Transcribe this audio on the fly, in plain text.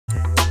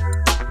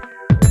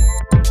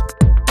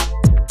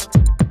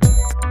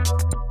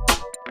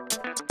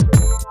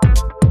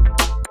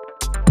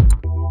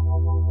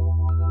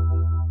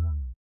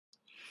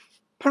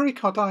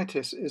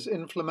Pericarditis is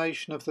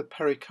inflammation of the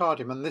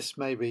pericardium, and this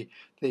may be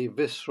the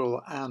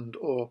visceral and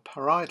or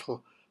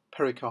parietal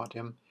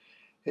pericardium.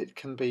 It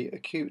can be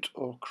acute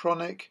or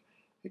chronic.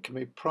 It can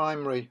be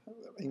primary,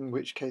 in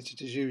which case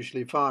it is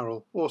usually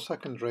viral, or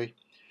secondary,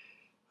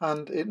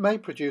 and it may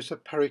produce a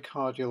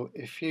pericardial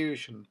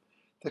effusion.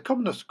 The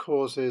commonest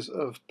causes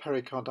of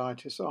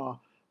pericarditis are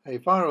a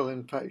viral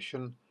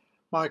infection,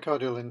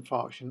 myocardial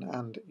infarction,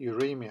 and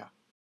uremia.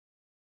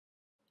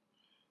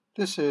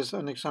 This is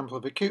an example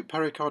of acute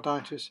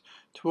pericarditis.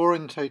 To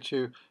orientate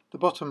you, the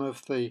bottom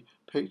of the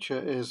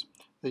picture is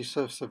the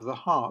surface of the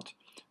heart,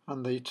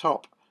 and the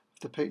top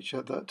of the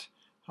picture that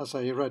has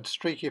a red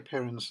streaky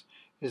appearance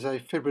is a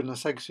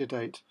fibrinous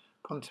exudate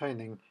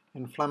containing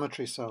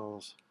inflammatory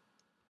cells.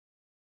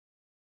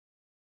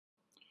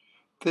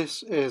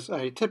 This is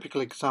a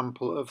typical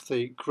example of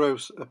the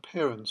gross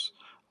appearance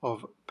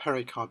of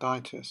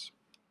pericarditis.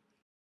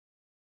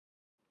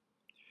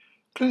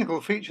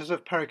 Clinical features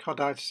of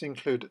pericarditis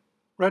include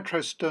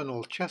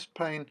retrosternal chest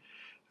pain,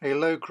 a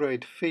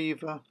low-grade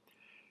fever,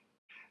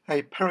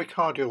 a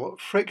pericardial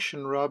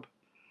friction rub,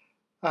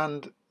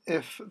 and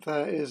if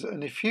there is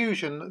an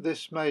effusion,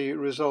 this may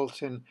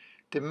result in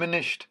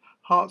diminished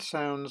heart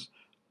sounds,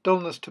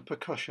 dullness to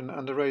percussion,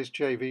 and a raised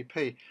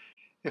JVP.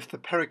 If the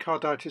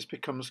pericarditis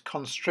becomes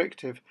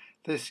constrictive,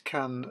 this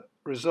can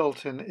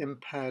result in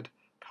impaired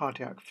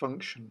cardiac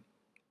function.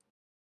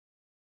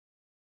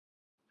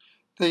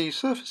 The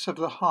surface of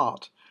the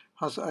heart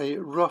has a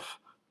rough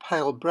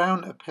pale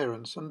brown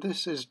appearance, and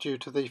this is due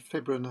to the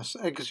fibrinous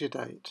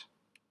exudate.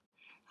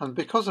 And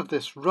because of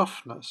this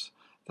roughness,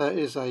 there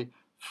is a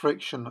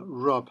friction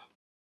rub.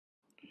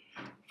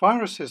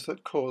 Viruses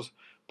that cause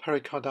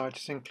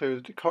pericarditis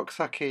include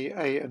Coxsackie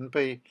A and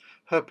B,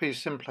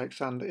 herpes simplex,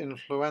 and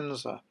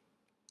influenza.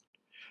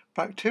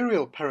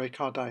 Bacterial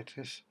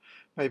pericarditis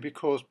may be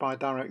caused by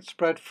direct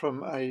spread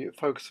from a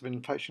focus of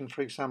infection,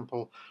 for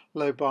example,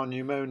 lobar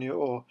pneumonia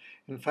or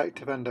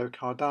infective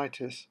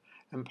endocarditis,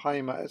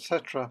 empyema,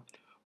 etc.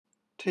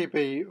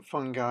 TB,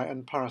 fungi,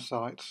 and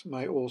parasites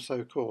may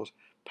also cause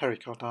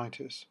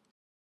pericarditis.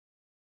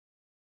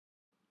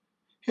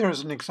 Here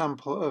is an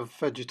example of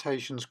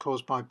vegetations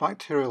caused by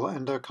bacterial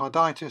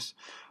endocarditis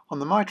on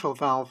the mitral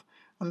valve,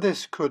 and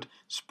this could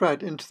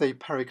spread into the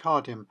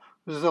pericardium,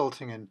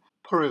 resulting in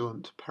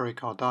purulent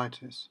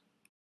pericarditis.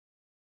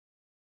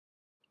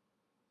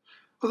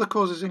 Other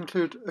causes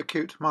include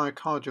acute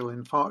myocardial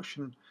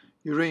infarction,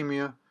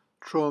 uremia,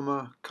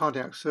 trauma,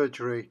 cardiac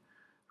surgery,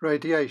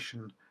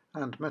 radiation,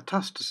 and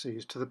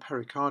metastases to the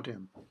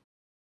pericardium.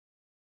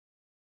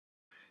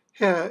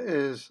 Here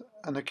is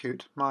an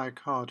acute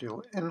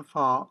myocardial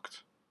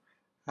infarct,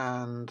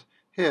 and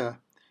here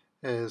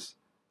is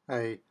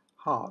a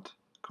heart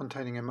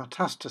containing a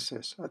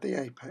metastasis at the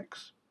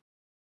apex.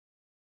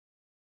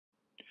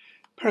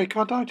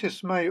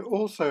 Pericarditis may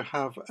also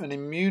have an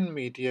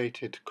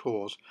immune-mediated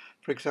cause,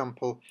 for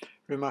example,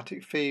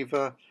 rheumatic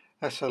fever,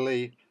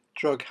 SLE,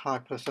 drug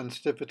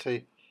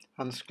hypersensitivity,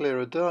 and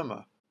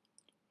scleroderma.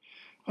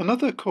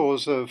 Another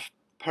cause of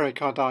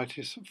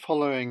pericarditis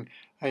following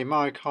a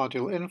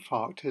myocardial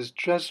infarct is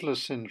Dressler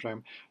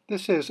syndrome.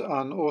 This is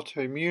an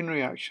autoimmune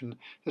reaction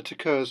that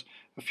occurs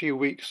a few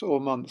weeks or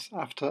months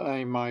after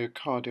a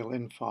myocardial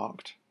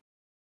infarct.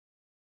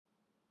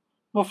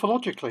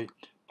 Morphologically,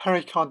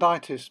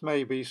 pericarditis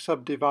may be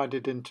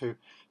subdivided into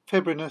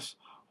fibrinous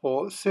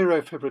or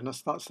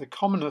serofibrinous, that's the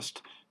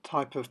commonest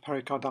type of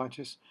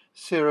pericarditis,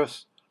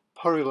 serous,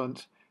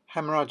 purulent,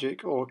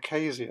 hemorrhagic, or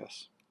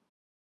caseous.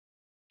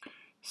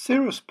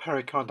 Serous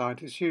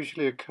pericarditis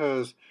usually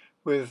occurs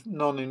with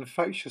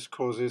non-infectious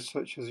causes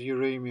such as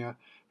uremia,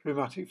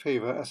 rheumatic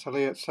fever,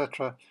 SLE,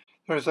 etc.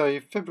 There is a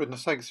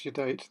fibrinous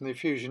exudate, and the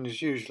effusion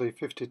is usually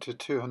 50 to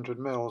 200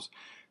 mL,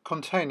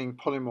 containing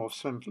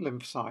polymorph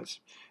lymphocytes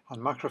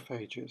and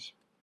macrophages.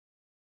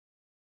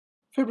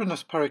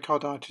 Fibrinous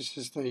pericarditis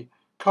is the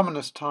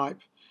commonest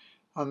type,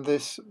 and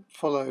this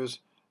follows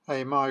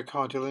a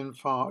myocardial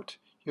infarct,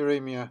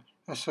 uremia,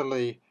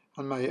 SLE,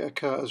 and may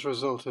occur as a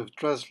result of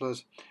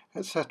Dressler's,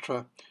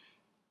 etc.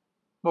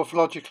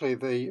 Morphologically,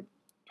 the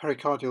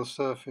pericardial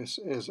surface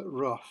is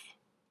rough.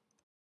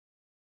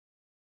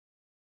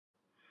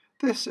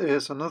 This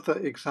is another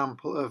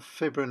example of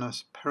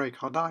fibrinous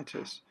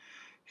pericarditis.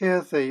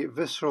 Here the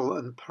visceral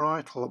and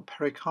parietal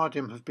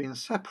pericardium have been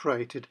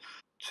separated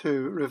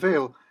to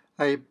reveal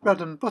a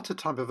bread and butter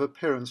type of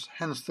appearance,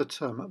 hence the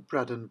term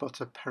bread and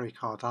butter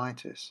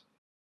pericarditis.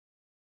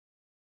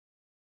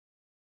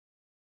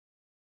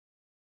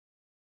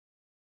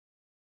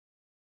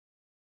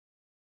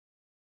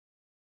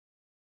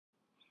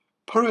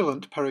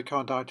 Purulent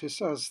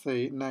pericarditis, as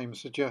the name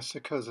suggests,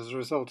 occurs as a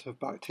result of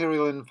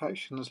bacterial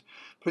infections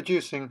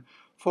producing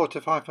 400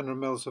 to 500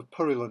 mL of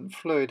purulent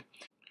fluid,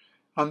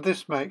 and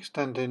this may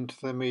extend into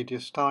the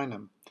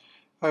mediastinum.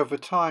 Over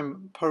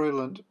time,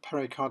 purulent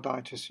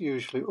pericarditis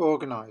usually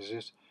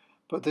organizes,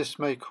 but this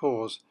may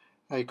cause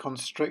a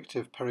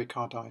constrictive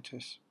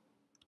pericarditis.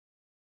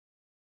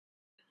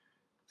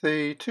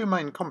 The two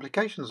main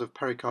complications of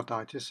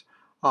pericarditis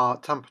are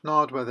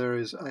tamponade, where there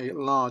is a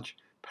large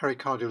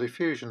pericardial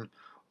effusion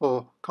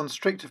or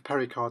constrictive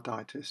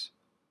pericarditis.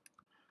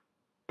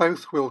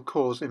 Both will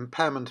cause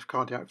impairment of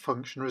cardiac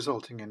function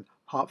resulting in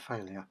heart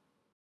failure.